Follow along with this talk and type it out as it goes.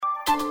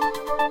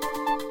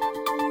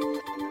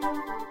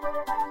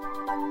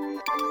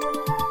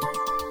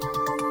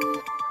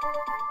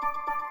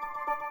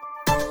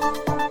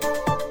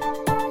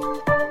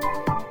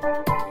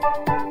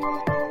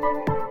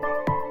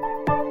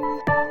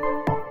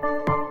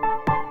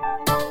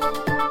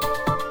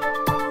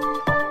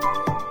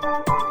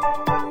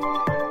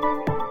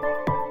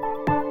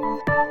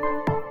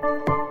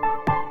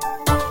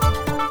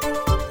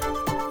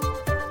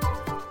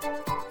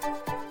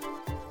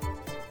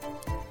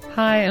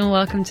Hi and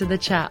welcome to The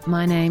Chat.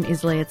 My name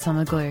is Leah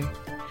Summerglue.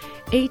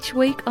 Each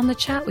week on The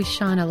Chat we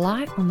shine a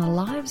light on the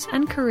lives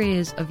and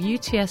careers of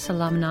UTS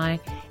alumni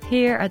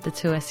here at the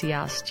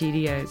 2SER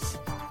studios.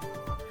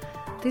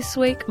 This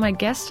week my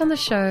guest on the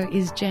show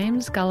is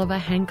James Gulliver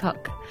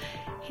Hancock.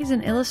 He's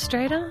an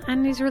illustrator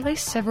and he's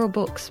released several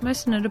books,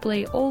 most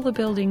notably All the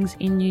Buildings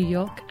in New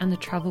York and The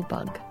Travel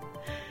Bug.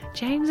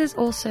 James is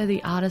also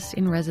the artist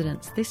in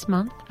residence this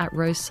month at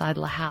Rose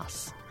Seidler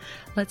House.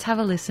 Let's have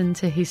a listen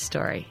to his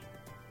story.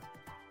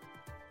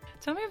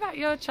 Tell me about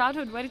your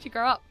childhood. Where did you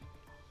grow up?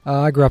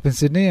 I grew up in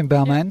Sydney, in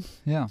Balmain,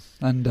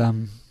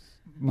 and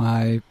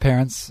my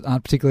parents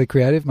aren't particularly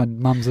creative. My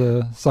mum's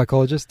a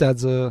psychologist,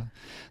 dad's a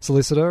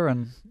solicitor,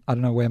 and I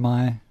don't know where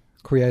my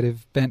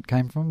creative bent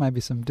came from,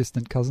 maybe some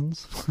distant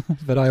cousins.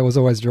 But I was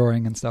always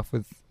drawing and stuff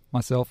with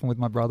myself and with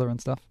my brother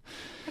and stuff.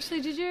 Actually,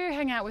 did you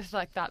hang out with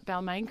like that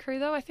Balmain crew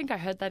though? I think I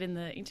heard that in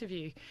the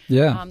interview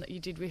that you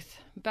did with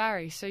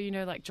Barry. So, you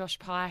know, like Josh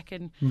Pike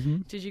and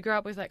did you grow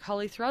up with like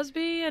Holly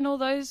Throsby and all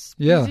those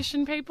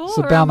musician people?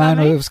 So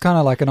Balmain, it was kind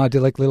of like an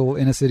idyllic little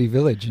inner city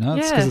village, you know,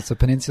 it's because it's a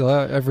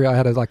peninsula. I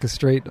had a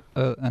street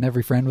and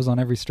every friend was on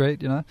every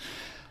street, you know.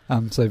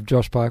 So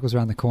Josh Pike was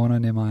around the corner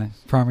near my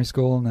primary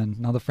school, and then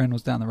another friend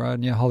was down the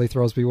road, and Holly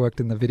Throsby worked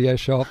in the video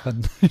shop,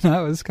 and you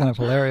know, it was kind of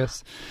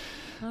hilarious.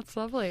 That's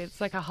lovely.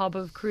 It's like a hub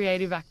of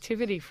creative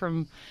activity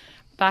from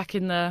back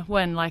in the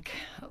 80s,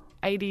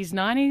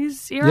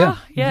 90s era?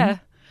 Yeah.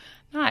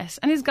 Nice.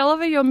 And is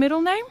Gulliver your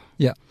middle name?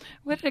 Yeah.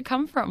 Where did it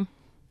come from?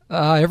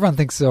 Everyone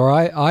thinks so.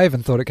 I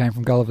even thought it came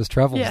from Gulliver's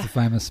Travels, the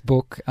famous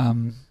book.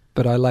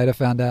 But I later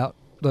found out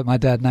that my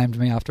dad named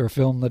me after a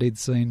film that he'd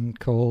seen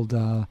called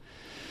The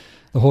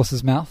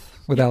Horse's Mouth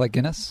with Alec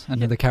Guinness.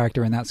 And the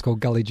character in that's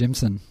called Gully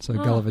Jimson. So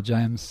Gulliver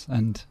James.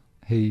 And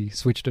he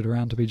switched it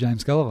around to be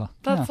James Gulliver.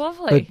 That's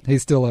lovely. But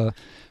he's still a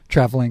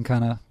travelling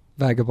kind of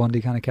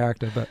vagabondy kind of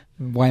character, but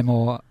way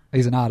more,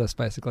 he's an artist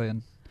basically,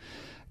 and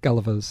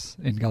Gulliver's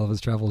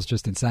Travels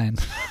just insane.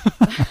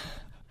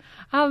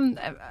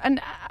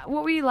 And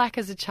what were you like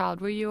as a child?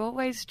 Were you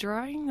always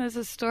drawing? There's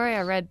a story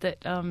I read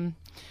that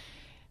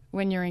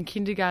when you're in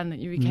kindergarten that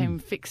you became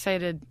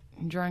fixated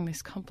in drawing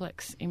this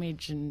complex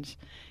image and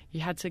you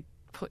had to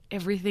put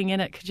everything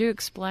in it. Could you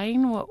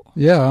explain what...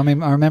 Yeah, I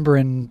mean, I remember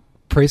in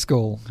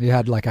preschool you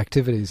had like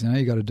activities, you know,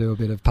 you got to do a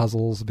bit of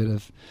puzzles, a bit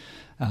of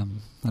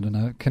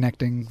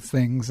connecting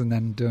things, and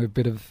then do a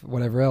bit of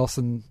whatever else,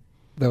 and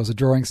there was a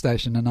drawing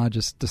station and I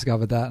just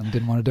discovered that and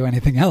didn't want to do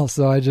anything else,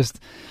 so I just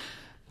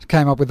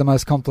came up with the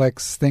most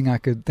complex thing I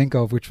could think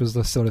of, which was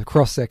the sort of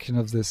cross section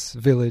of this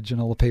village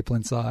and all the people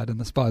inside and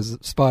the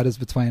spiders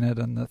between it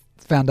and the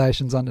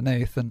foundations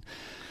underneath, and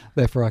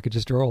therefore I could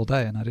just draw all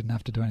day and I didn't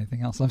have to do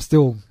anything else. I'm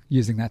still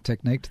using that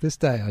technique to this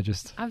day. I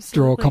just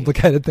draw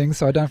complicated things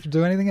so I don't have to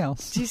do anything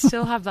else. Do you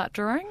still have that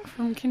drawing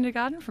from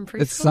kindergarten, from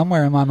preschool? It's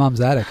somewhere in my mum's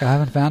attic. I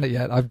haven't found it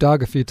yet. I've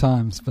dug a few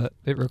times, but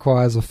it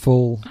requires a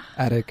full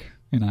attic,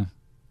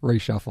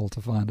 reshuffle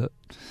to find it.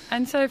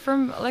 And so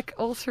from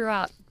all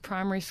throughout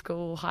primary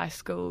school, high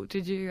school,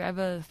 did you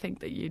ever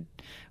think that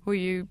were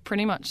you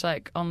pretty much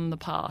on the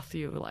path?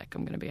 You were like,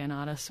 I'm going to be an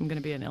artist, I'm going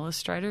to be an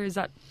illustrator. Is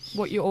that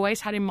what you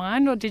always had in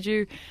mind? Or did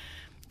you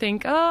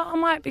think, I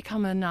might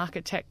become an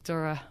architect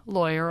or a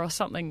lawyer or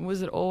something? Were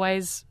you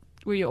always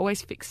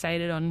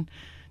fixated on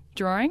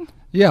drawing?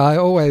 Yeah, I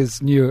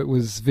always knew it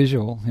was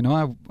visual.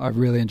 I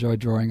really enjoyed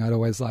drawing. I'd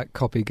always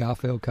copy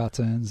Garfield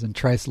cartoons and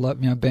trace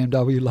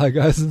BMW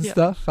logos and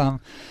stuff.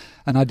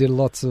 And I did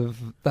lots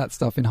of that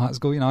stuff in high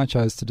school. I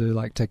chose to do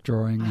tech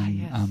drawing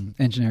and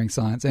engineering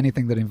science,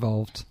 anything that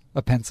involved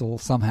a pencil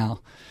somehow.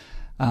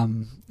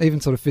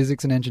 Even sort of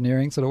physics and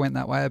engineering sort of went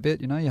that way a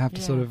bit. You have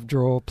to sort of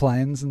draw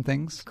planes and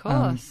things. Of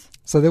course.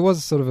 So there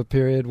was sort of a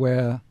period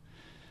where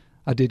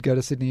I did go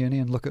to Sydney Uni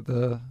and look at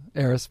the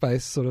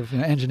aerospace sort of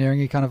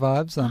engineering-y kind of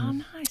vibes.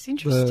 Nice,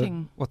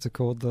 interesting. What's it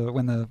called?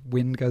 When the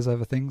wind goes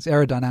over things,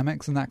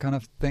 aerodynamics and that kind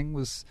of thing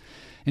was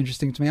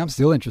interesting to me. I'm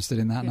still interested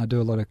in that, and I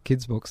do a lot of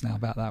kids' books now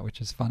about that,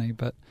 which is funny.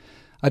 But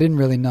I didn't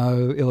really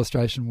know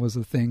illustration was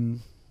a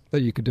thing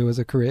that you could do as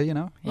a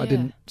career. I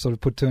didn't sort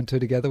of put two and two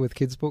together with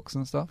kids' books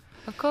and stuff.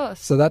 Of course.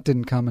 So that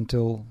didn't come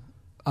until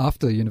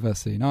after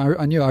university.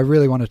 I knew I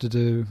really wanted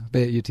to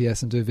be at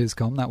UTS and do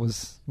VisCom. That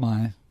was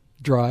my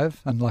drive,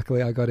 and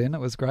luckily I got in.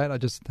 It was great. I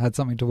just had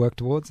something to work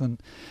towards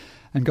and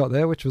got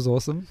there, which was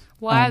awesome.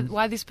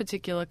 Why this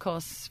particular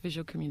course,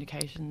 visual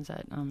communications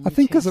at I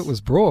think because it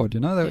was broad,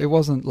 it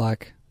wasn't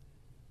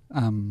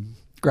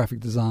graphic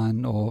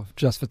design or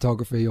just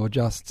photography or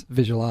just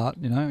visual art,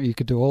 you know. You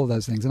could do all of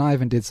those things. And I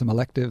even did some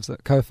electives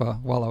at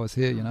COFA while I was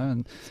here, you know,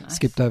 and Nice.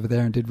 skipped over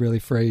there and did really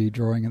free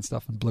drawing and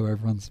stuff and blew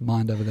everyone's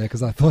mind over there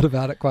because I thought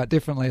about it quite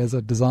differently as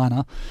a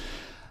designer.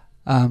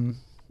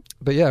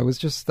 But yeah, it was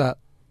just that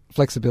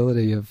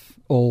flexibility of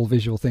all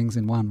visual things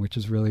in one, which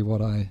is really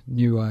what I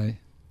knew I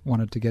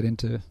wanted to get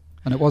into.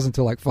 And it wasn't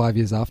until like 5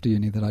 years after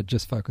uni that I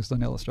just focused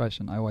on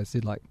illustration. I always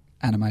did like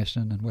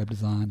animation and web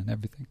design and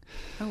everything.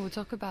 Oh, we'll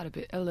talk about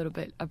a little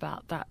bit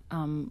about that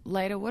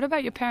later. What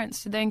about your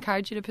parents? Did they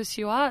encourage you to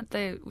pursue art?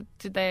 Did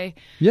they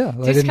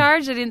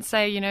discourage? They didn't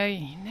say, you know,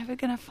 you're never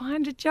going to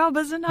find a job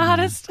as an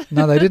artist.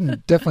 No, they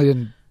didn't. Definitely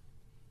didn't.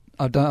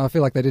 I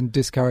feel like they didn't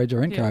discourage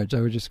or encourage. Yeah.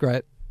 They were just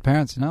great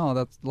parents. You know,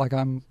 that's like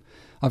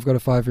I've got a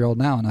 5-year-old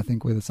now, and I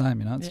think we're the same.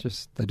 You know, it's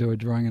just they do a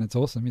drawing and it's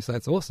awesome. You say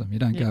it's awesome. You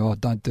don't go, oh,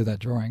 don't do that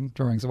drawing.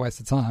 Drawing's a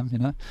waste of time. You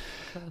know,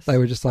 they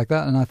were just like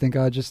that, and I think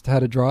I just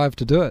had a drive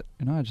to do it.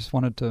 You know, I just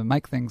wanted to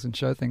make things and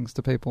show things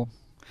to people.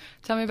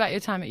 Tell me about your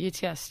time at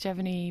UTS. Do you have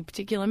any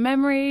particular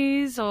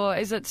memories, or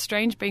is it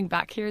strange being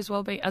back here as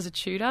well, as a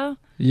tutor?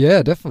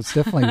 Yeah, definitely. It's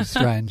definitely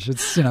strange.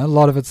 It's, you know, a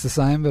lot of it's the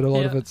same, but a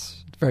lot of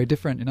it's very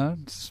different. You know,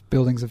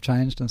 buildings have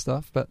changed and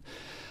stuff, but.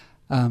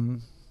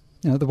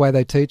 You know, the way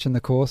they teach in the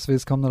course,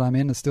 VisCom, that I'm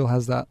in, it still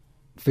has that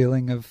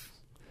feeling of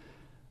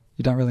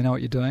you don't really know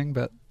what you're doing,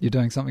 but you're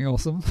doing something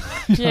awesome.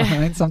 You know what I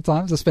mean?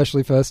 Sometimes,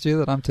 especially first year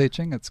that I'm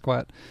teaching, it's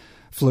quite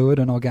fluid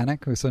and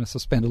organic. We sort of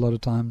spend a lot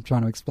of time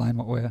trying to explain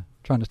what we're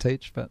trying to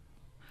teach, but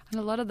and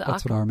a lot of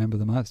that's what I remember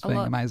the most, being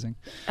amazing.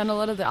 And a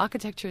lot of the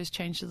architecture has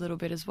changed a little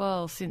bit as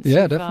well since.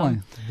 Yeah,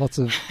 definitely. Lots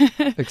of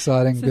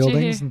exciting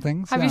buildings and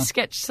things. Have you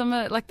sketched some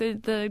of like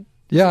the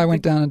Yeah, I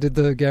went down and did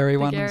the Gary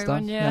one Gary and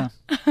stuff. One, yeah.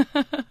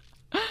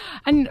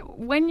 And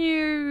when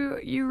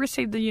you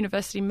received the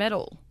university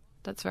medal,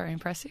 that's very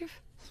impressive.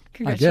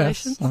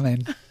 Congratulations. I guess. I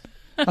mean,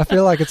 I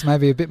feel like it's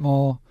maybe a bit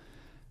more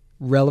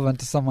relevant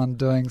to someone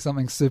doing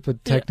something super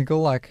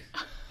technical, like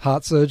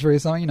heart surgery or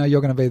something. You know,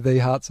 you're going to be the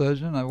heart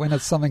surgeon. When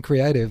it's something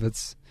creative,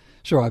 it's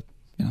sure,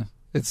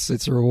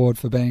 it's a reward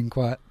for being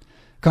quite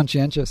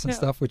conscientious and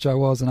stuff, which I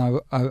was,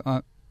 and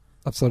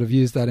I've sort of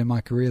used that in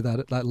my career,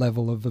 that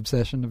level of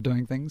obsession of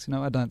doing things. You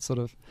know, I don't sort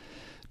of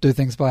do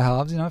things by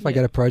halves. You know, if I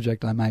get a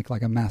project, I make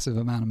like a massive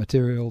amount of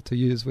material to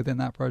use within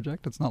that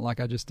project. It's not like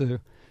I just do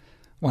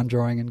one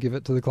drawing and give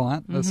it to the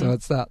client. Mm-hmm. So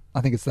it's that.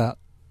 I think it's that.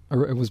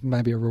 It was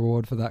maybe a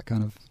reward for that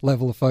kind of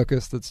level of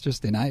focus that's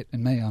just innate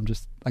in me.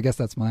 I guess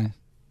that's my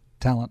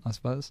talent, I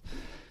suppose.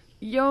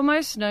 You're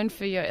most known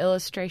for your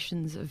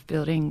illustrations of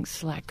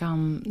buildings like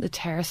the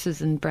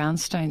terraces and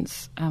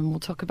brownstones. We'll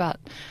talk about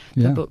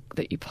the book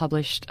that you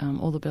published,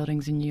 All the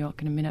Buildings in New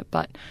York, in a minute.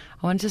 But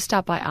I wanted to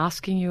start by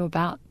asking you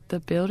about the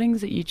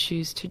buildings that you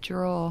choose to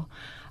draw.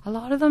 A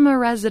lot of them are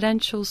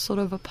residential sort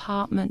of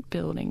apartment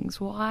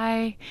buildings.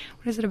 Why?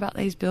 What is it about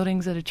these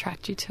buildings that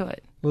attract you to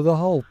it? Well, the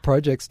whole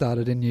project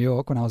started in New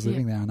York when I was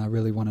living there, and I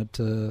really wanted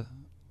to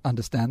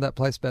understand that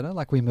place better.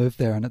 Like, we moved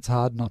there, and it's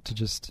hard not to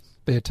just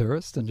be a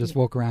tourist and just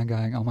walk around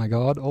going, oh my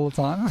God, all the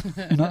time,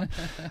 you know?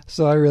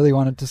 So I really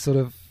wanted to sort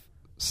of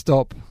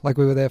stop. Like,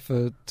 we were there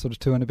for sort of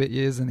 2 and a bit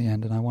years in the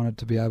end, and I wanted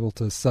to be able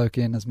to soak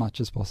in as much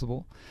as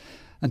possible.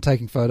 And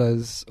taking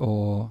photos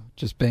or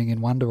just being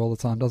in wonder all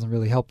the time doesn't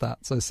really help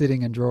that. So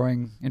sitting and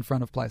drawing in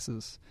front of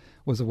places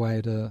was a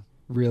way to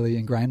really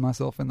ingrain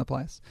myself in the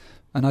place.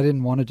 And I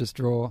didn't want to just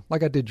draw,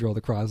 like I did draw the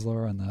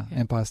Chrysler and the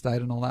Empire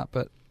State and all that,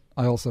 but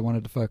I also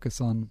wanted to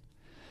focus on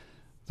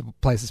the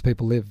places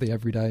people live, the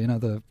everyday, you know,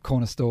 the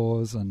corner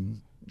stores and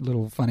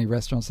little funny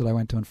restaurants that I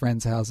went to and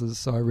friends' houses.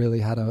 So I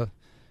really had a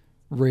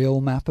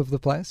real map of the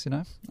place, you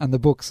know. And the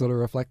books sort of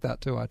reflect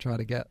that too. I try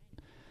to get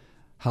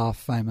half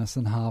famous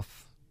and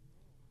half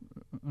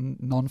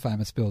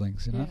non-famous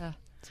buildings, you know. Yeah.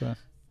 So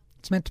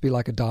it's meant to be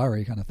like a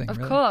diary kind of thing. Of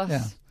really. course.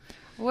 Yeah.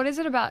 What is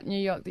it about New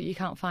York that you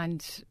can't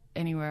find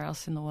anywhere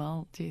else in the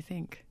world, do you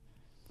think?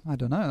 I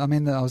don't know. I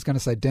mean, I was going to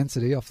say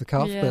density off the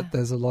cuff, but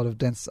there's a lot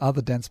of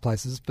other dense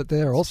places, but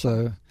they're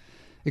also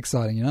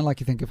exciting, you know, like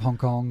you think of Hong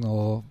Kong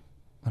or,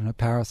 I don't know,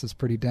 Paris is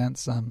pretty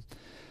dense.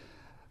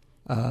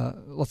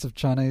 Lots of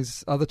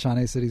other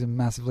Chinese cities are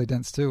massively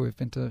dense too. We've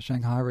been to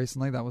Shanghai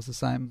recently. That was the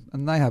same.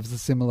 And they have the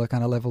similar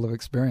kind of level of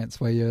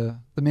experience where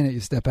the minute you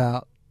step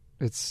out,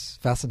 it's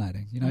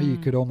fascinating. You know, you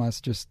could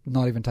almost just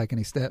not even take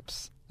any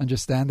steps and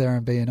just stand there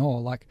and be in awe.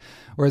 Like,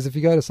 whereas if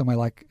you go to somewhere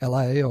like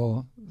LA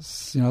or,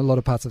 you know, a lot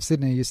of parts of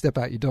Sydney, you step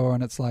out your door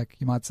and it's like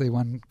you might see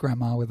one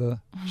grandma with a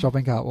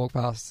shopping cart walk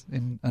past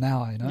in an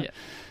hour, you know. Yeah.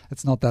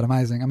 It's not that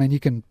amazing. I mean, you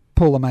can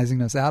pull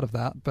amazingness out of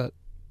that, but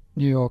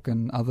New York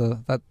and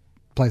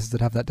places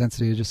that have that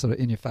density are just sort of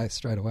in your face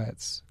straight away.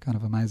 It's kind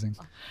of amazing.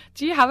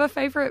 Do you have a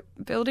favourite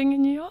building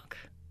in New York?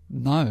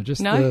 No,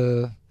 just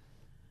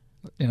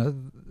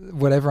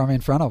whatever I'm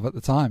in front of at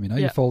the time, you know,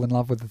 you fall in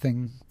love with the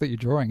thing that you're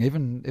drawing,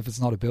 even if it's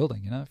not a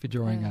building, you know, if you're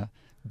drawing a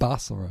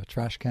bus or a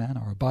trash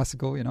can or a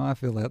bicycle, you know, I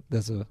feel that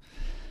there's a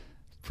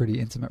pretty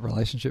intimate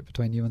relationship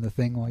between you and the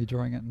thing while you're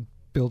drawing it, and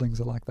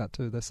buildings are like that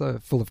too. They're so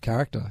full of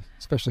character,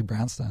 especially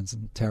brownstones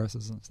and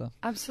terraces and stuff.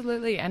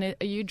 Absolutely. And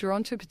are you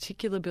drawn to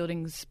particular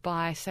buildings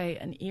by, say,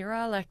 an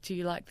era? Like, do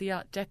you like the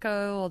Art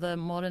Deco or the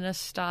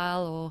modernist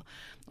style,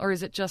 or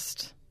is it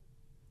just...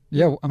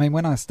 Yeah, I mean,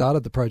 when I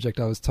started the project,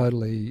 I was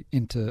totally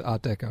into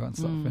Art Deco and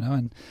stuff, you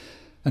know,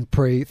 and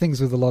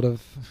things with a lot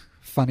of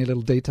funny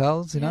little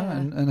details, you know,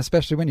 and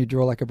especially when you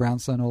draw like a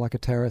brownstone or like a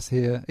terrace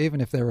here,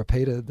 even if they're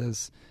repeated,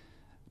 there's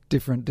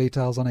different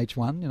details on each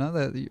one, you know,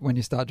 that when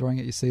you start drawing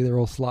it, you see they're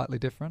all slightly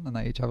different and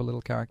they each have a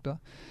little character.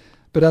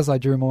 But as I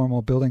drew more and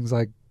more buildings,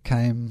 I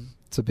came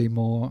to be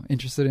more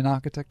interested in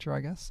architecture,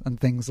 I guess, and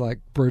things like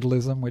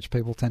brutalism, which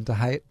people tend to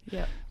hate,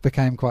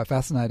 became quite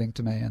fascinating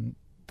to me. And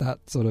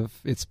that sort of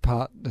its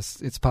part in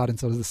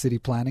sort of the city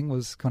planning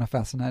was kind of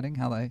fascinating,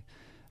 how they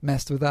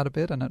messed with that a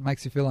bit, and it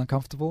makes you feel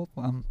uncomfortable.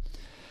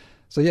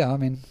 So yeah, I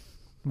mean,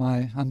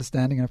 my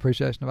understanding and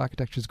appreciation of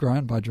architecture has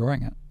grown by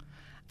drawing it.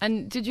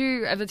 And did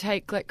you ever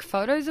take like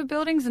photos of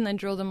buildings and then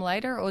draw them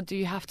later, or do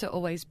you have to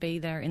always be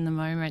there in the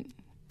moment?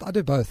 I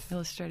do both.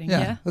 Illustrating,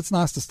 yeah. It's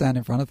nice to stand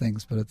in front of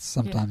things, but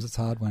sometimes it's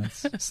hard when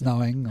it's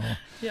snowing or,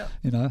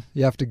 you know,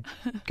 you have to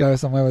go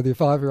somewhere with your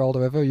 5-year-old or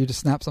whatever. You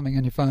just snap something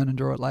on your phone and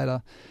draw it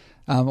later.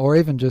 Or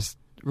even just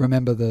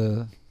remember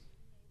the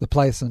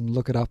place and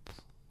look it up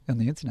on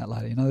the internet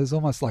later. You know, there's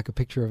almost like a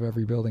picture of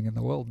every building in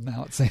the world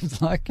now, it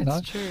seems like, you know.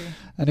 That's true.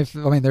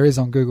 And there is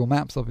on Google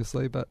Maps,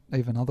 obviously, but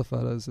even other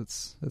photos,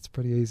 it's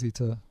pretty easy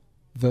to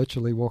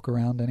virtually walk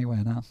around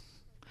anywhere now.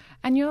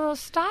 And your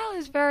style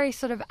is very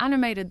sort of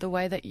animated, the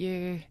way that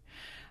you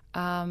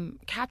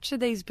capture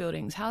these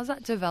buildings. How has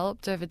that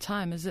developed over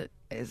time? Is it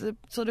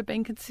sort of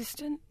been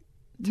consistent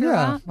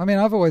throughout? Yeah, I mean,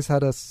 I've always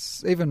had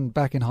even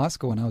back in high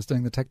school when I was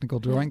doing the technical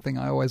drawing thing,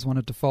 I always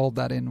wanted to fold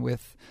that in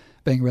with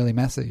being really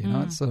messy, you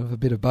know. It's sort of a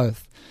bit of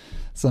both.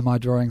 So my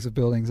drawings of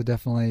buildings are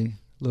definitely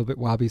a little bit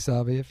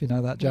wabi-sabi, if you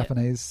know that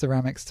Japanese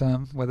ceramics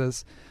term, where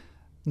there's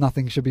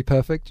nothing should be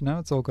perfect, you know.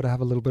 It's all got to have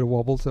a little bit of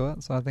wobble to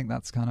it. So I think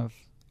that's kind of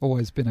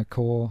always been a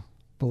core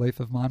belief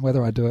of mine,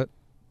 whether I do it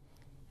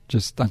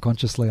just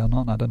unconsciously or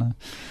not, I don't know.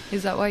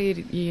 Is that why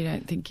you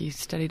don't think you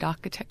studied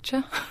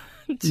architecture?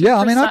 Yeah,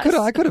 I mean,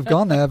 I could have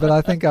gone there, but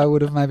I think I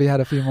would have maybe had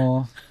a few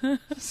more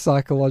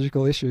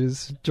psychological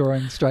issues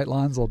drawing straight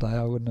lines all day.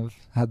 I wouldn't have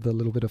had the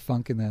little bit of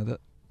funk in there that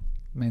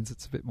means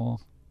it's a bit more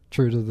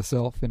true to the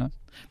self, you know.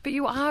 But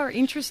you are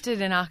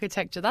interested in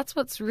architecture. That's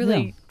what's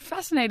really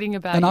fascinating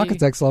about and you.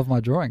 Architects love my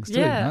drawings too.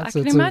 Yeah, you know? I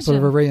can it's imagine. A sort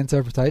of a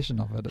reinterpretation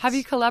of it. Have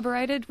you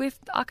collaborated with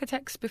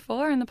architects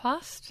before in the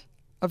past?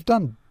 I've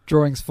done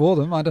drawings for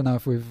them. I don't know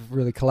if we've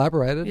really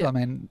collaborated. Yeah. I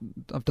mean,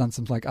 I've done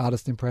some like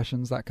artist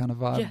impressions, that kind of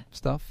vibe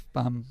stuff.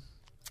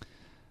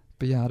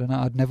 But yeah, I don't know.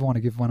 I'd never want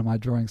to give one of my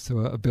drawings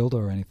to a builder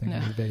or anything. No.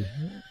 It would be,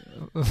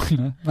 you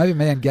know, maybe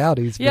me and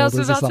Gaudi's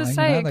builders or something. To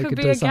say, you know? They it could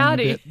be do a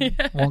something Gaudi. a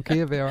bit wonky,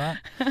 it'd be all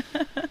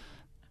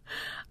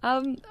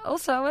right.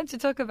 Also, I want to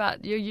talk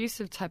about your use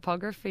of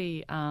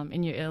typography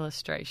in your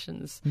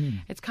illustrations.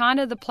 It's kind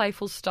of the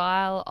playful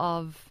style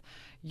of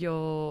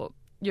your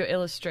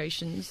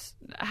illustrations.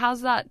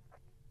 How's that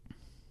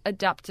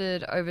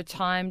adapted over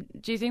time?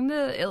 Do you think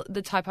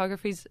the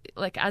typography is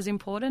like as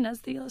important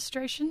as the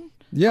illustration?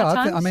 Yeah,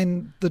 I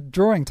mean, the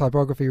drawing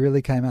typography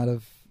really came out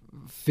of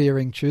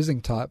fearing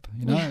choosing type.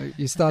 You know,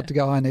 you start to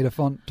go, I need a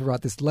font to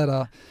write this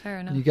letter. Fair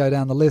enough. And you go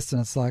down the list,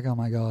 and it's like, oh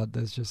my god,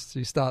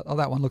 you start. Oh,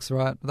 that one looks all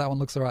right. That one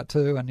looks all right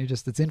too, and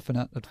it's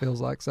infinite. It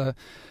feels like. So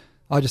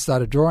I just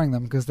started drawing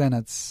them because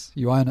then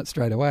you own it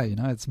straight away. You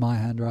know, it's my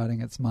handwriting,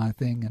 it's my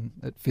thing, and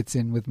it fits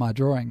in with my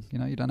drawing. You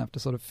know, you don't have to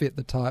sort of fit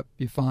the type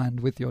you find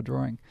with your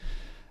drawing.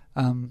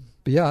 But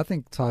yeah, I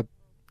think type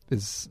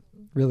is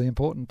really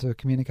important to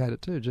communicate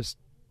it too. Just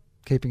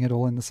keeping it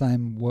all in the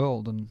same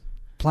world, and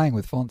playing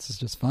with fonts is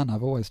just fun.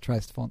 I've always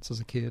traced fonts as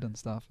a kid and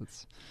stuff.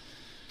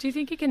 Do you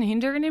think it can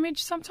hinder an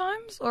image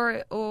sometimes,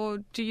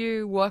 or do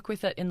you work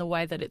with it in the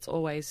way that it's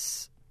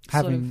always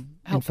having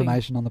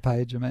information on the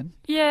page, I mean?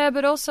 Yeah,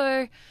 but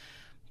also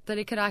that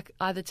it could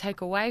either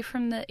take away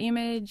from the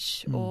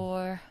image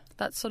or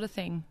that sort of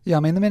thing. Yeah, I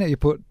mean, the minute you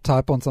put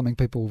type on something,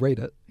 people read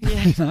it.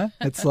 Yeah. You know,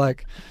 it's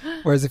like,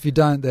 whereas if you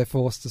don't, they're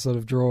forced to sort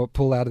of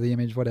pull out of the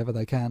image whatever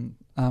they can.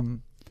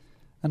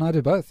 And I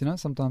do both, you know.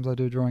 Sometimes I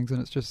do drawings and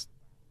it's just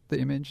the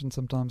image, and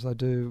sometimes I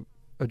do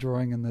a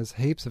drawing and there's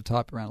heaps of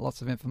type around,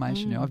 lots of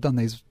information. You know, I've done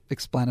these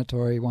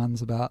explanatory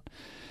ones about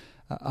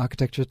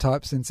architecture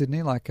types in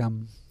Sydney, like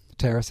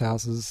terrace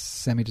houses,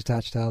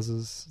 semi-detached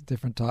houses,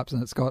 different types,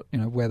 and it's got, you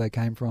know, where they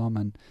came from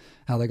and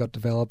how they got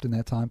developed in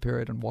their time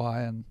period and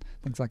why and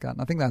things like that.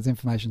 And I think that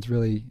information's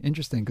really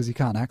interesting because you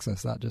can't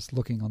access that just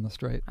looking on the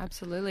street.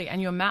 Absolutely,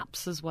 and your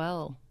maps as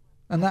well.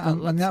 And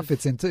that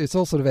fits into, it's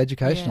all sort of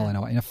educational in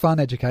a way, you know, fun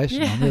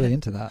education. I'm really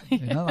into that,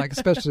 you know, like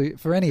especially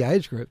for any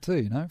age group too,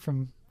 you know,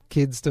 from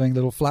kids doing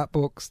little flat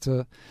books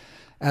to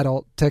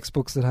adult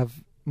textbooks that have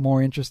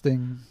more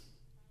interesting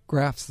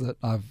graphs that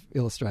I've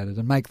illustrated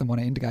and make them want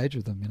to engage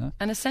with them, you know.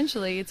 And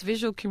essentially, it's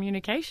visual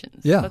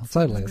communications. Yeah, That's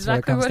totally.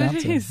 exactly That's what it comes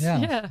what it down is. to.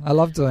 Yeah. I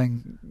love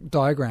doing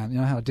diagram. You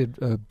know how I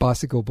did a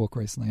bicycle book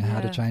recently,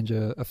 how to change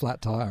a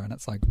flat tire, and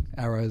it's like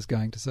arrows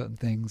going to certain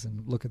things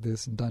and look at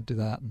this and don't do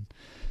that. And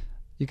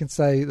you can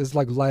say there's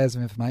like layers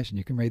of information.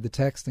 You can read the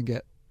text and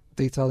get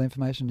detailed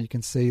information. You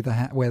can see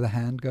where the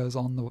hand goes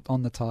on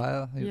the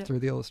tire through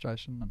the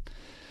illustration. And,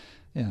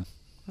 yeah.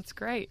 That's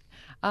great.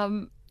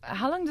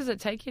 How long does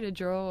it take you to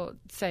draw,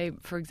 say,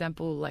 for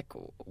example, like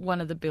one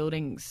of the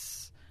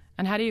buildings?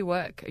 And how do you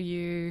work? Are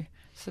you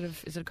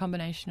is it a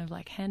combination of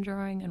like hand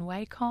drawing and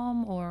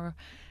Wacom, or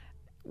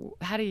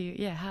how do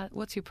you,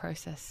 what's your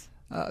process?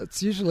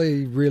 It's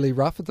usually really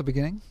rough at the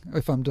beginning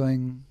if I'm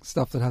doing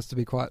stuff that has to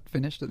be quite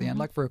finished at the end,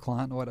 like for a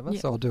client or whatever.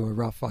 So I'll do a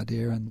rough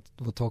idea and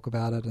we'll talk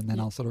about it, and then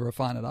I'll sort of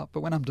refine it up.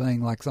 But when I'm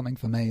doing like something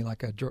for me,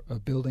 like a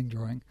building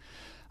drawing,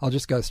 I'll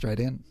just go straight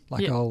in.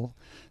 Like I'll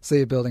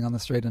see a building on the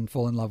street and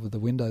fall in love with the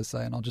windows,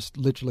 say, and I'll just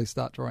literally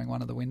start drawing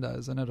one of the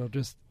windows, and it'll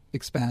just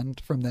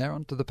expand from there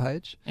onto the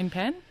page. In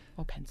pen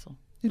or pencil?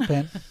 In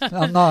pen.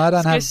 No, I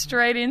don't have. Go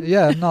straight in.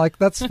 Yeah, no, like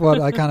that's what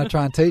I kind of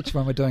try and teach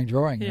when we're doing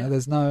drawing. You know,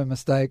 there's no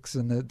mistakes,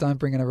 and don't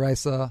bring an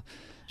eraser.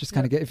 Just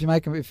kind of get,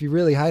 if you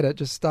really hate it,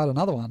 just start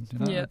another one. You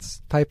know,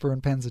 it's paper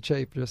and pens are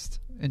cheap. Just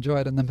enjoy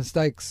it, and the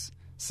mistakes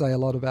say a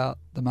lot about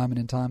the moment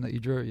in time that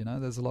you drew. You know,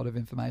 there's a lot of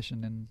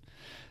information in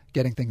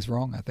getting things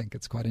wrong. I think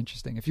it's quite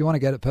interesting. If you want to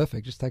get it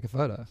perfect, just take a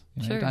photo.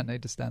 You know, you don't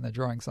need to stand there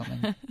drawing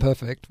something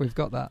perfect. We've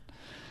got that.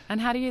 And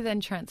how do you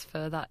then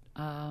transfer that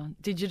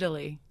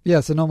digitally?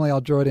 Yeah, so normally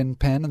I'll draw it in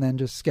pen and then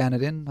just scan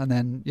it in, and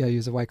then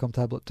use a Wacom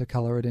tablet to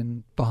colour it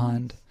in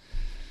behind.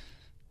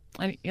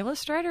 And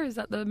Illustrator, is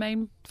that the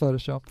main?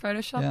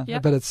 Photoshop, yeah.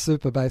 But it's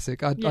super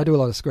basic. I do a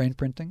lot of screen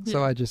printing,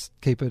 so I just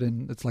keep it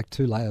in, it's like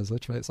 2 layers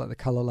literally. It's like the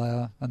colour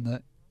layer and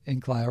the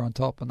ink layer on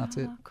top, and that's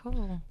it.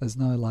 Cool. There's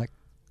no like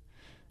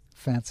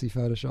fancy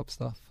Photoshop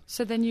stuff.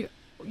 So then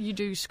you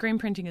do screen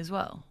printing as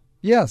well?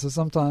 Yeah, so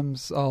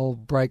sometimes I'll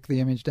break the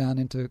image down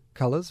into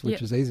colours,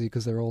 which is easy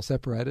because they're all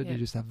separated. You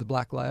just have the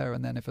black layer,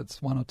 and then if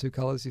it's 1 or 2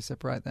 colours, you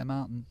separate them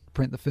out and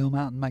print the film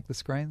out and make the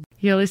screen.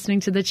 You're listening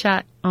to The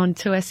Chat on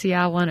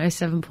 2SER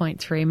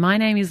 107.3. My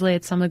name is Leah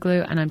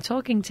Summerglue, and I'm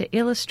talking to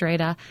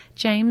illustrator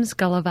James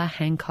Gulliver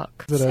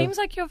Hancock. It seems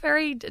like you're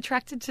very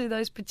attracted to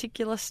those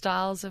particular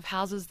styles of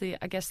houses, the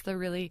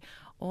really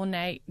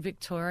ornate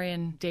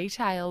Victorian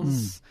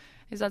details.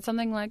 Is that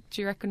something like,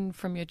 do you reckon,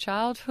 from your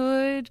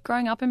childhood,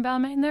 growing up in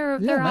Balmain?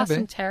 There are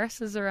some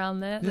terraces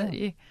around there that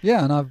you...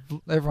 Yeah, and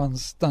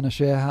everyone's done a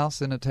share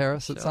house in a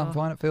terrace at some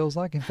point, it feels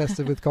like,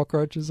 infested with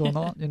cockroaches or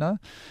not, you know.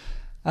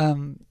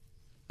 And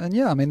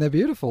yeah, I mean, they're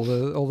beautiful.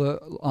 All the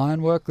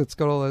ironwork that's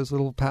got all those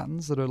little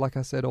patterns that are, like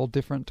I said, all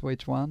different to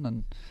each one,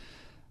 and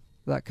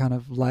that kind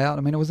of layout.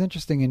 I mean, it was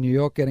interesting in New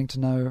York getting to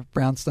know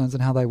brownstones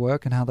and how they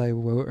work, and how they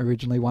were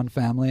originally one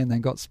family and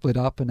then got split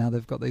up, and now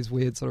they've got these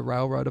weird sort of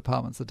railroad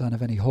apartments that don't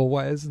have any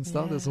hallways and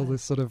stuff. There's all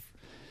this sort of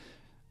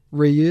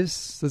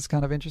reuse that's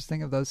kind of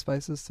interesting of those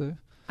spaces too.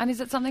 And is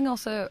it something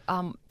also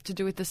to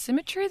do with the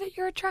symmetry that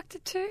you're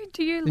attracted to?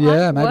 Do you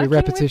like maybe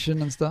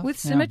repetition and stuff? With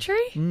symmetry?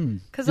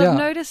 Because I've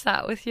noticed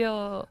that with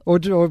your...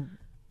 Or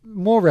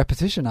more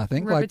repetition, I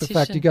think. Like the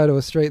fact you go to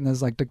a street and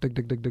there's like dig, dig,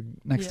 dig, dig, dig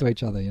next to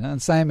each other, you know.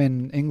 And same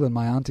in England.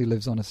 My auntie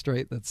lives on a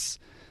street that's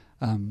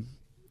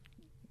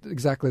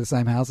exactly the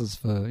same houses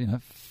for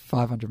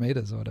 500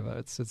 meters or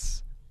whatever.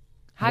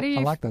 I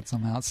like that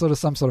somehow. It's sort of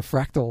some sort of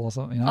fractal or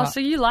something. You know? Oh, so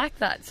you like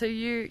that? So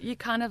you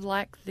kind of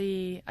like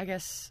the, I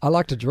guess. I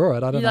like to draw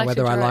it. I don't know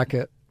whether I like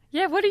it.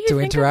 Yeah. What do you to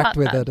think interact about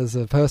with that? it as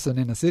a person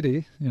in a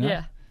city? You know?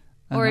 Yeah.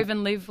 Or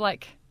even live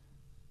like.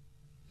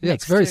 Yeah,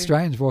 it's very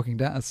strange walking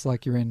down. It's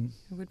like you're in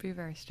it would be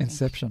very strange.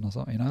 Inception or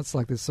something. You know, it's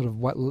like this sort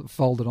of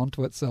folded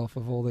onto itself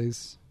of all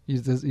these.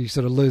 You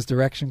sort of lose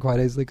direction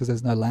quite easily because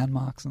there's no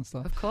landmarks and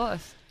stuff. Of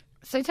course.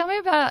 So tell me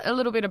a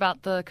little bit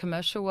about the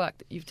commercial work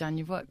that you've done.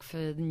 You've worked for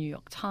the New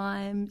York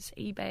Times,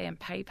 eBay and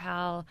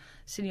PayPal,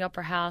 Sydney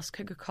Opera House,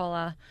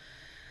 Coca-Cola.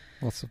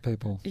 Lots of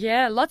people.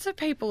 Yeah, lots of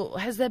people.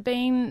 Has there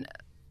been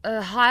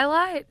a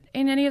highlight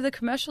in any of the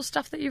commercial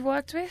stuff that you've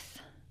worked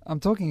with? I'm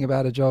talking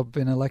about a job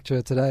in a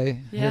lecture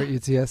today here at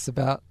UTS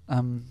about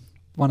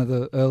one of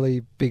the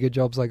early bigger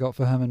jobs I got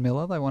for Herman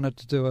Miller. They wanted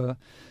to do a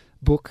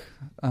book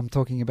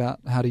talking about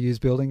how to use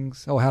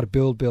buildings or how to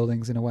build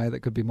buildings in a way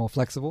that could be more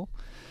flexible.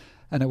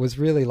 And it was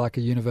really like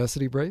a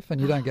university brief, and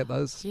you don't get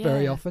those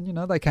very often, you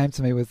know. They came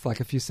to me with like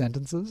a few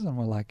sentences and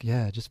were like,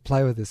 just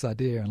play with this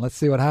idea and let's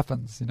see what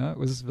happens, you know.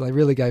 They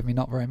really gave me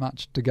not very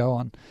much to go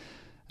on.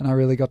 And I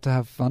really got to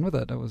have fun with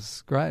it. It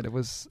was great. It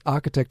was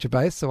architecture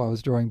based, so I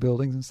was drawing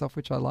buildings and stuff,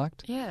 which I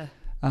liked. Yeah.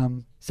 I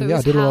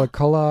did a lot of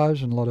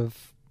collage and a lot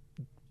of,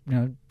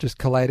 just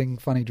collating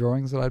funny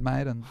drawings that I'd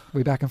made, and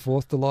we back and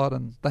forthed a lot,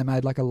 and they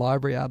made like a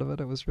library out of it.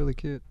 It was really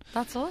cute.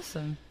 That's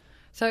awesome.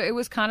 So it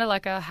was kind of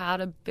like a how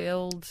to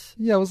build.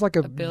 Yeah, it was like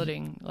a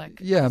building, like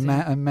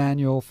a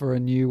manual for a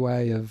new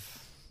way of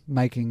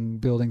making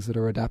buildings that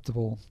are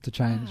adaptable to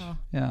change. Wow.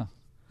 Yeah,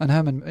 and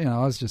Herman,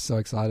 I was just so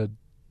excited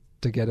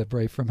to get a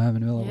brief from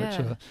Herman Miller, which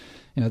are,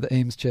 the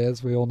Eames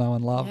chairs we all know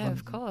and love. Yeah, and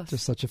of course.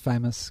 Just such a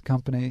famous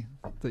company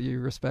that you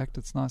respect.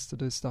 It's nice to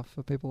do stuff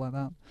for people like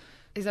that.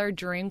 Is there a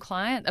dream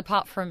client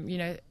apart from,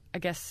 I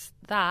guess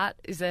that,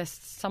 is there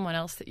someone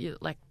else that you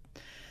like,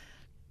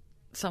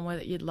 somewhere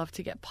that you'd love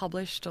to get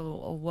published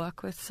or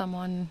work with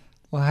someone?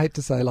 Well, I hate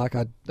to say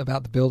about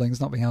the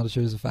buildings not being able to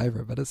choose a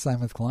favourite, but it's the same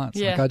with clients.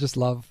 Yeah. Like I just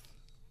love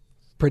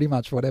pretty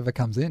much whatever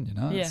comes in,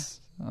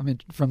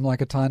 from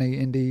like a tiny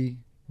indie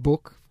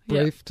book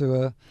brief to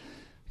a,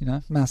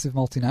 massive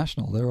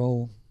multinational. They're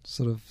all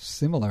sort of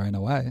similar in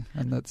a way,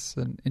 and that's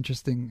an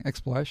interesting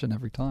exploration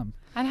every time.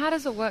 And how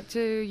does it work?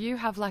 Do you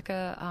have like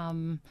a,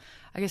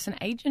 I guess an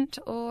agent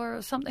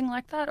or something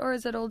like that, or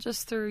is it all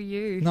just through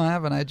you? No, I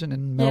have an agent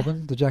in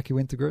Melbourne, the Jackie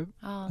Winter Group,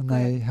 and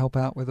they help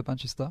out with a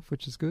bunch of stuff,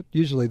 which is good.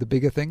 Usually the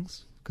bigger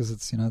things, because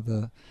it's,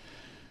 the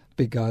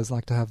big guys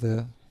like to have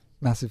their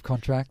massive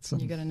contracts.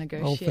 And you got to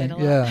negotiate a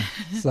lot. Yeah,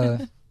 so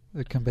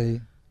it can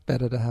be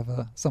better to have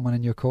someone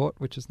in your court,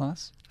 which is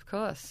nice. Of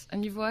course.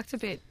 And you've worked a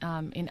bit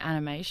in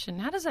animation.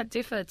 How does that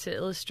differ to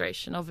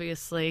illustration,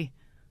 obviously?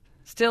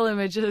 Still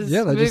images,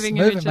 yeah, they're moving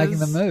just images. making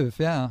them move,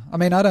 yeah. I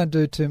mean, I don't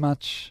do too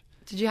much.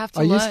 Did you have to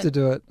I learn? used to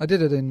do it. I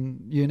did it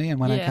in uni, and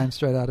when I came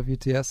straight out of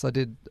UTS, I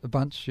did a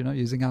bunch,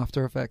 using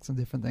After Effects and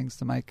different things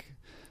to make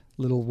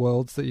little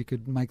worlds that you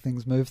could make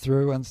things move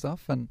through and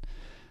stuff. And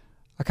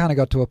I kind of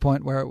got to a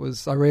point where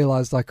I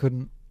realised I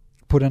couldn't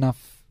put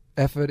enough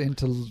effort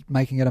into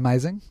making it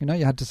amazing. You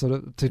had to sort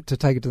of, to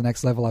take it to the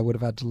next level, I would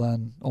have had to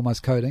learn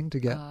almost coding to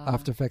get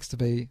After Effects to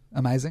be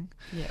amazing.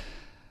 Yeah.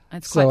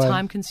 And it's quite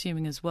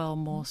time-consuming as well,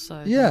 more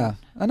so. Yeah,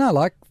 and I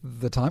like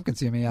the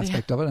time-consuming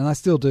aspect of it, and I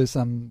still do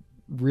some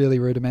really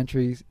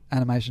rudimentary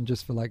animation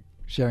just for like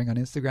sharing on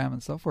Instagram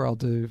and stuff, where I'll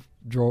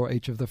draw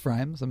each of the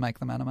frames and make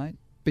them animate.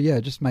 But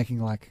yeah, just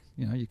making like,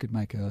 you could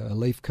make a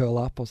leaf curl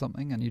up or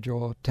something, and you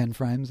draw 10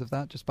 frames of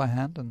that just by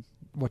hand, and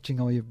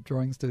watching all your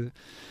drawings to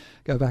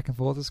go back and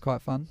forth is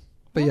quite fun.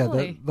 But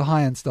Lovely. Yeah, the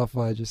high-end stuff,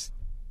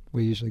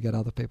 we usually get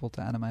other people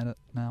to animate it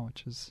now,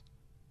 which is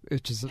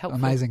helpful.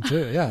 Amazing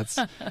too. Yeah, it's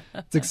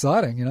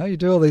exciting. You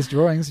do all these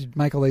drawings, you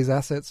make all these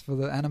assets for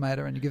the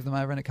animator, and you give them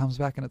over, and it comes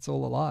back, and it's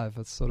all alive.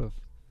 It's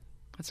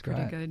that's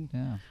pretty good.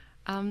 Yeah.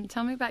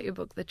 Tell me about your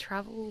book, The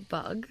Travel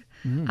Bug,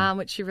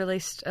 which you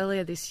released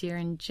earlier this year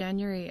in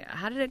January.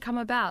 How did it come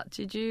about?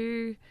 Did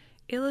you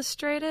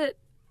illustrate it,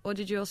 or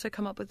did you also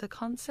come up with the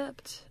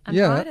concept and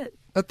write it?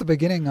 At the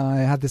beginning, I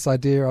had this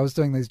idea. I was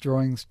doing these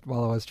drawings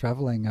while I was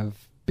traveling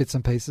of bits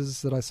and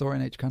pieces that I saw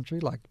in each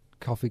country, like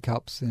coffee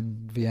cups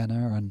in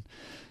Vienna and,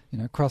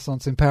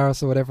 croissants in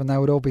Paris or whatever, and they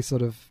would all be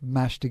sort of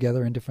mashed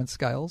together in different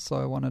scales.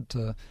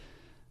 So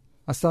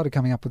I started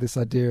coming up with this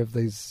idea of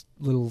these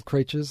little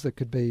creatures that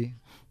could be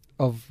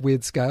of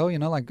weird scale,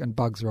 and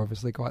bugs are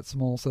obviously quite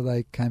small, so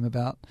they came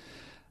about.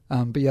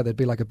 But yeah, there'd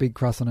be like a big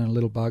croissant and a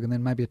little bug, and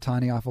then maybe a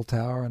tiny Eiffel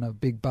Tower and a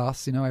big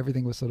bus.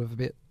 Everything was sort of a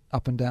bit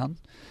up and down.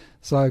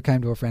 So I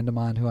came to a friend of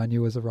mine who I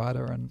knew was a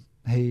writer, and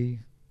he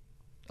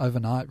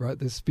overnight wrote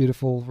this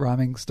beautiful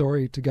rhyming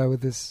story to go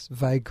with this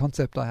vague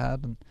concept I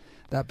had, and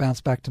that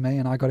bounced back to me,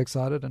 and I got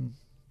excited and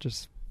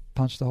just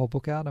punched the whole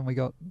book out, and we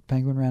got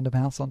Penguin Random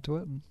House onto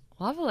it and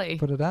Lovely.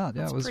 Put it out.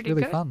 Yeah, That's it was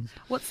really good. fun.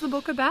 What's the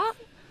book about?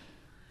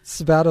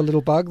 It's about a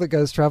little bug that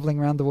goes travelling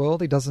around the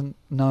world. He doesn't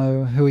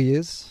know who he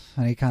is,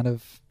 and he kind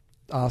of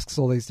asks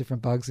all these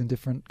different bugs in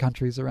different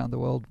countries around the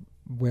world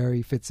where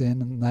he fits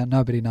in, and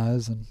nobody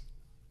knows, and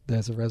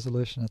there's a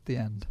resolution at the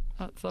end.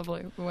 That's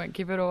lovely. We won't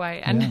give it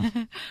away.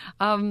 And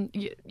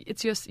yeah.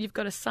 You've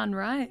got a son,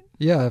 right?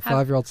 Yeah, a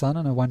 5-year-old son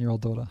and a 1-year-old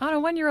daughter. Oh,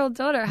 a 1-year-old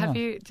daughter.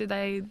 Yeah. Do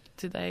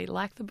they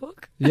like the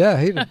book? Yeah,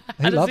 he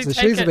loves it.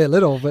 She's a bit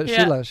little, but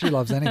she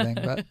loves anything.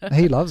 But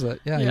he loves it.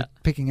 Yeah, he's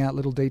picking out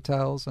little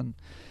details, and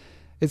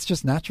it's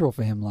just natural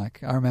for him.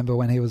 Like, I remember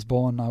when he was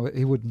born,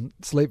 he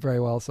wouldn't sleep very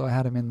well, so I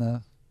had him in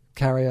the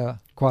carrier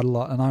quite a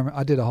lot, and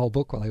I did a whole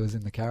book while he was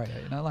in the carrier.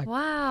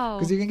 Wow,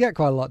 because you can get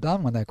quite a lot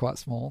done when they're quite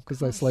small because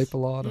they sleep a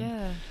lot.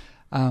 Yeah.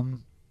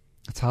 And,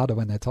 it's harder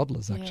when they're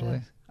toddlers,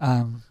 actually.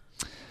 Yeah.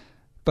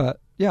 But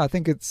yeah, I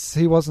think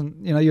he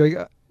wasn't.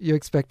 You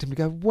expect him to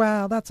go,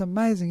 "Wow, that's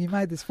amazing! You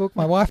made this book."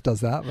 My wife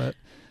does that, but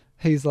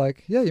he's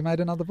like, "Yeah, you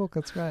made another book.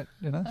 That's great."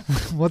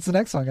 What's the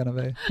next one going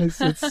to be?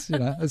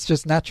 It's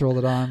just natural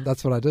that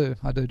that's what I do.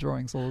 I do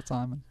drawings all the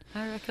time. And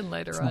I reckon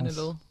later on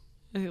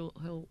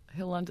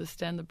he'll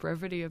understand the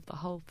brevity of the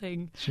whole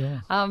thing.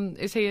 Sure.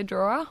 Is he a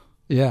drawer?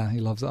 Yeah, he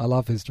loves it. I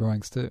love his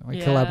drawings too.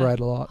 We collaborate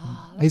a lot.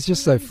 He's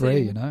just so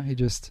free, He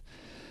just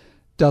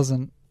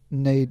doesn't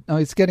need... No,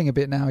 he's getting a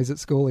bit now. He's at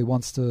school. He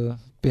wants to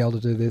be able to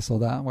do this or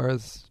that,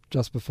 whereas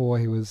just before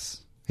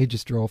he'd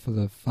just draw for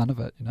the fun of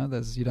it,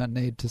 You don't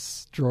need to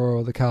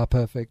draw the car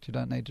perfect. You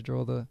don't need to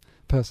draw the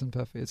person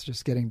perfect. It's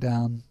just getting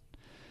down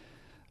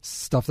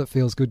stuff that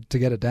feels good to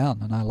get it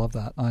down, and I love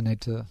that. I need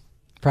to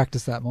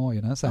practice that more,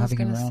 so having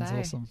him around is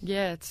awesome.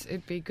 Yeah,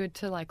 it'd be good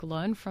to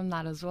learn from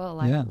that as well,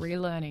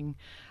 relearning,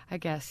 I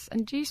guess.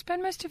 And do you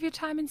spend most of your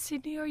time in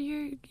Sydney, or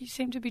you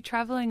seem to be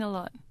travelling a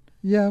lot?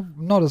 Yeah,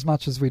 not as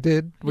much as we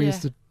did. We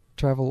used to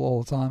travel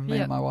all the time, me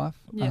and my wife.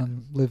 Yeah.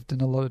 Lived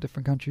in a lot of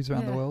different countries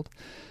around the world.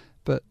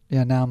 But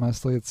yeah, now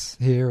mostly it's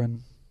here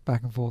and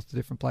back and forth to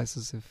different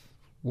places if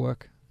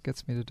work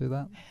gets me to do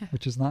that,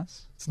 which is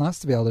nice. It's nice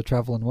to be able to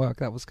travel and work.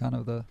 That was kind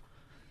of the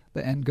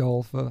end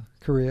goal for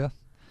career.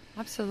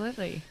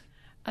 Absolutely.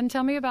 And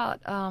tell me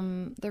about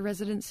the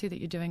residency that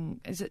you're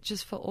doing. Is it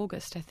just for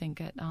August, I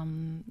think, at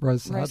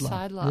Rose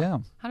Seidler? Yeah.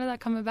 How did that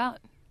come about?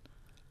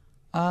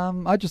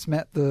 I just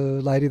met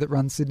the lady that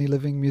runs Sydney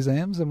Living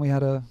Museums, and we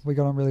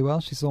got on really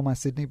well. She saw my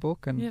Sydney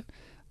book, and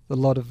a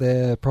lot of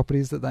their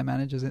properties that they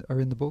manage are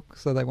in the book,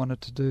 so they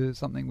wanted to do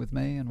something with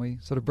me, and we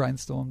sort of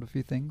brainstormed a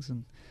few things,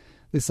 and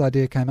this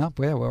idea came up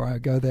where I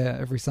go there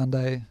every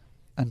Sunday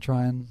and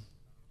try and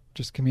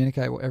just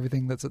communicate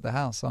everything that's at the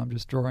house. So I'm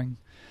just drawing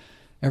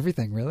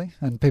everything, really,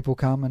 and people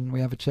come and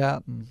we have a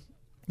chat, and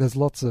there's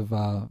lots of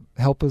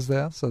helpers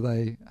there, so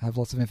they have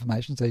lots of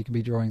information, so you can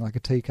be drawing like a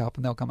teacup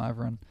and they'll come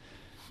over and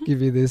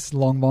give you this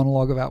long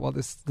monologue about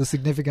the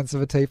significance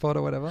of a teapot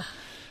or whatever.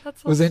 That's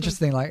awesome. It was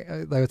interesting, like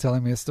they were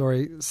telling me a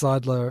story.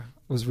 Seidler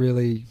was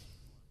really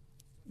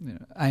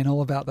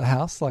anal about the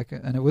house,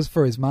 and it was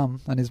for his mum,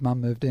 and his mum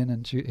moved in,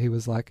 and he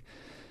was like,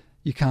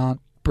 you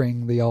can't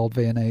bring the old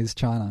Viennese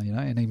china,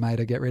 and he made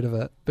her get rid of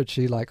it, but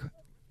she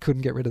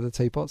couldn't get rid of the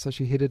teapot, so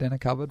she hid it in a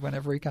cupboard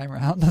whenever he came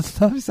around and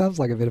stuff. It sounds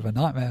like a bit of a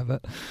nightmare,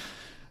 but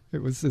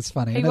it's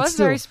funny. He was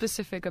very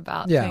specific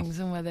about things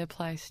and where they're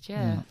placed.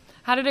 Yeah.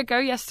 How did it go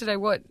yesterday?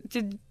 What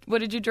did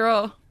you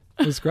draw?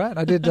 It was great.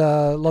 I did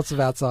lots of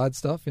outside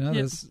stuff.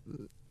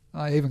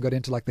 I even got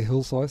into like the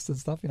Hills hoist and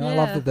stuff. I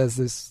love that there's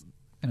this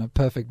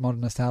perfect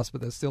modernist house,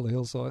 but there's still the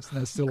Hills hoist and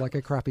there's still like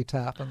a crappy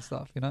tap and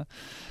stuff.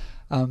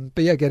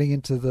 But yeah, getting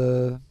into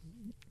the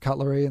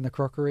cutlery and the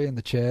crockery and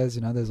the chairs.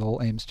 There's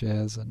all Eames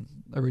chairs and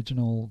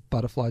original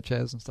butterfly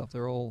chairs and stuff.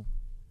 They're all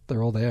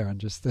there, and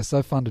just they're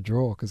so fun to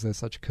draw because they're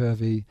such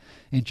curvy,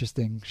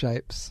 interesting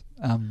shapes.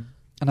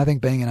 And I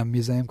think being in a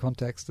museum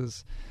context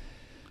is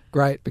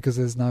great because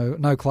there's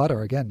no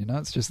clutter again.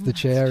 It's just the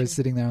chair is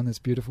sitting there on this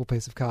beautiful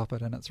piece of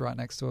carpet, and it's right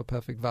next to a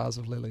perfect vase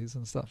of lilies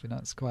and stuff.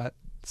 It's quite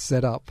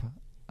set up.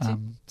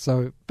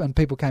 And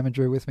people came and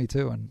drew with me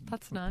too, and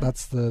that's nice.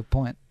 That's the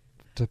point,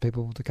 to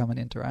people to come and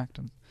interact.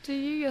 And do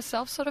you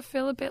yourself sort of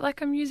feel a bit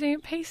like a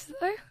museum piece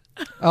though?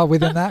 Oh,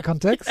 within that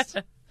context?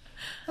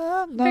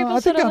 No, I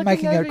think I'm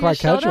making it quite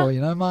casual.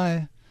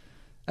 My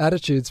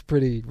attitude's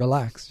pretty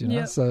relaxed.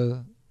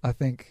 So I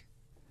think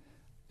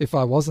if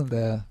I wasn't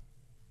there,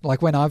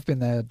 like when I've been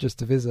there just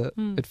to visit,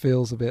 it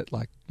feels a bit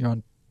like you're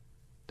on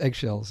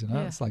eggshells.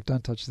 It's like,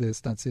 don't touch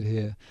this, don't sit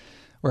here.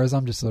 Whereas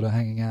I'm just sort of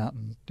hanging out,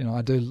 and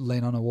I do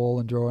lean on a wall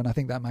and draw, and I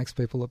think that makes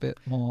people a bit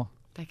more.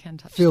 They can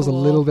touch. Feels a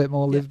little bit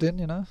more lived in.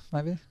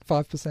 Maybe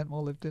 5%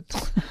 more lived in.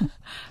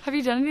 Have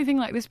you done anything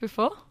like this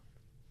before?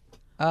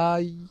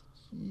 I've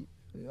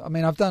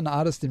done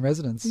artist in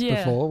residence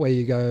before, where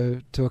you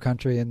go to a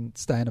country and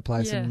stay in a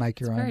place and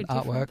make your own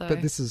artwork.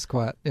 But this is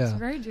quite, it's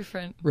very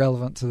different,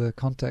 relevant to the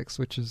context,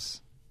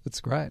 it's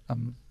great.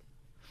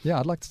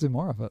 I'd like to do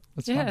more of it.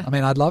 It's fun.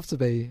 I'd love to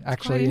be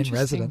actually in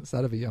residence.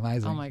 That'd be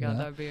amazing. Oh my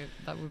god,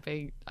 that would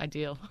be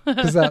ideal.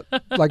 Because that,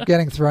 like,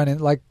 getting thrown in,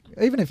 like,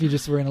 even if you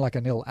just were in like a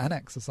little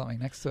annex or something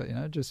next to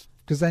it, just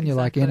because then you're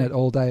like in it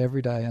all day,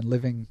 every day, and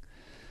living.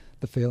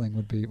 The feeling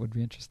would be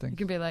interesting. You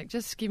can be like,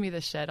 just give me the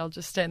shed. I'll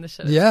just stay in the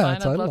shed. Yeah,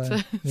 it's fine. totally. I'd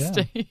love to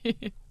stay.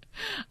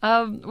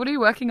 What are you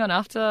working on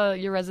after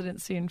your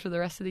residency and for the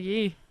rest of the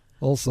year?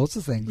 All sorts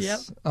of things.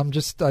 Yep.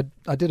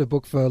 I did a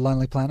book for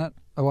Lonely Planet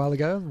a while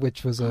ago,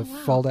 which was a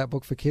fold-out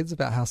book for kids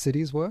about how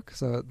cities work.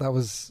 So that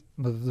was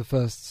the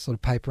first sort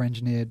of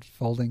paper-engineered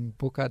folding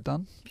book I'd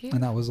done. Beautiful.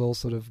 And that was all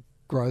sort of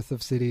growth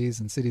of cities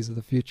and cities of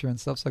the future and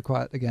stuff. So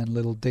quite, again,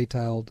 little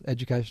detailed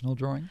educational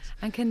drawings.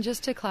 And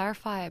just to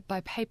clarify,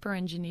 by paper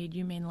engineered,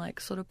 you mean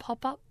like sort of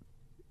pop-up?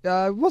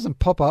 It wasn't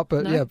pop-up,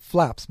 but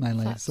flaps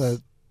mainly. Flaps. So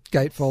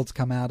gatefolds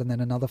come out and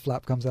then another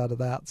flap comes out of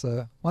that.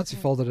 So once you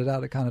folded it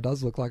out, it kind of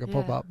does look like a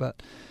pop-up.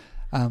 But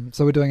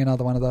so we're doing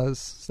another one of those.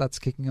 So that's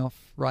kicking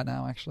off right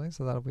now, actually.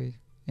 So that'll be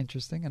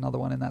interesting. Another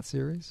one in that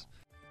series.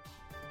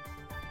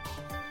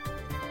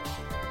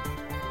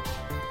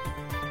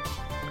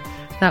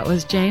 That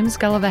was James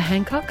Gulliver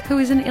Hancock, who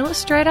is an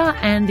illustrator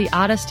and the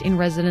artist in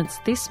residence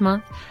this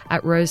month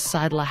at Rose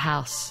Seidler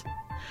House.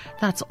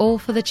 That's all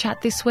for the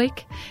chat this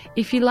week.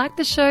 If you like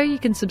the show, you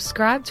can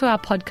subscribe to our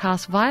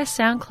podcast via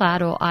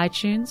SoundCloud or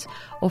iTunes,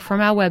 or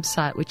from our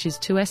website, which is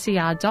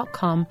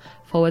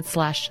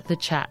 2ser.com/the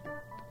chat.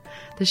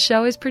 The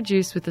show is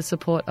produced with the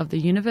support of the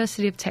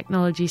University of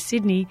Technology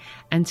Sydney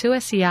and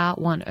 2SER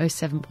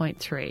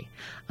 107.3.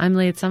 I'm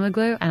Leah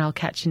Summerglue, and I'll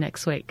catch you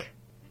next week.